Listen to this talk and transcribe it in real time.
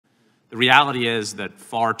The reality is that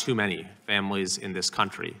far too many families in this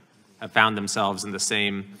country have found themselves in the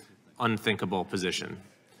same unthinkable position.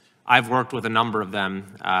 I've worked with a number of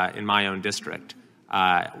them in my own district,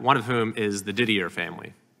 one of whom is the Didier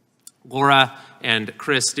family. Laura and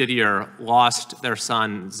Chris Didier lost their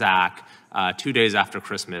son, Zach, 2 days after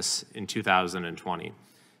Christmas in 2020.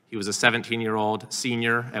 He was a 17-year-old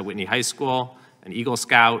senior at Whitney High School, an Eagle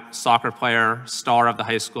Scout, soccer player, star of the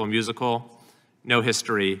high school musical, no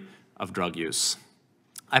history of drug use.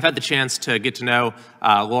 I've had the chance to get to know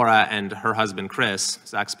Laura and her husband, Chris,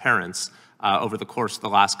 Zach's parents, over the course of the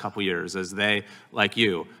last couple years as they, like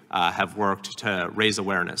you, have worked to raise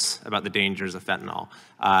awareness about the dangers of fentanyl.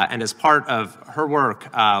 And as part of her work,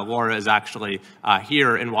 Laura is actually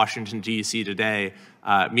here in Washington, D.C. today,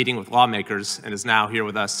 meeting with lawmakers, and is now here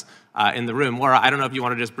with us in the room. Laura, I don't know if you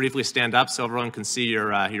want to just briefly stand up so everyone can see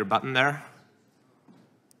your button there.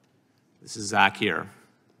 This is Zach here.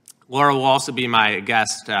 Laura will also be my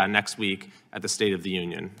guest next week at the State of the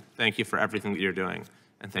Union. Thank you for everything that you're doing,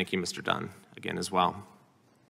 and thank you, Mr. Dunn, again as well.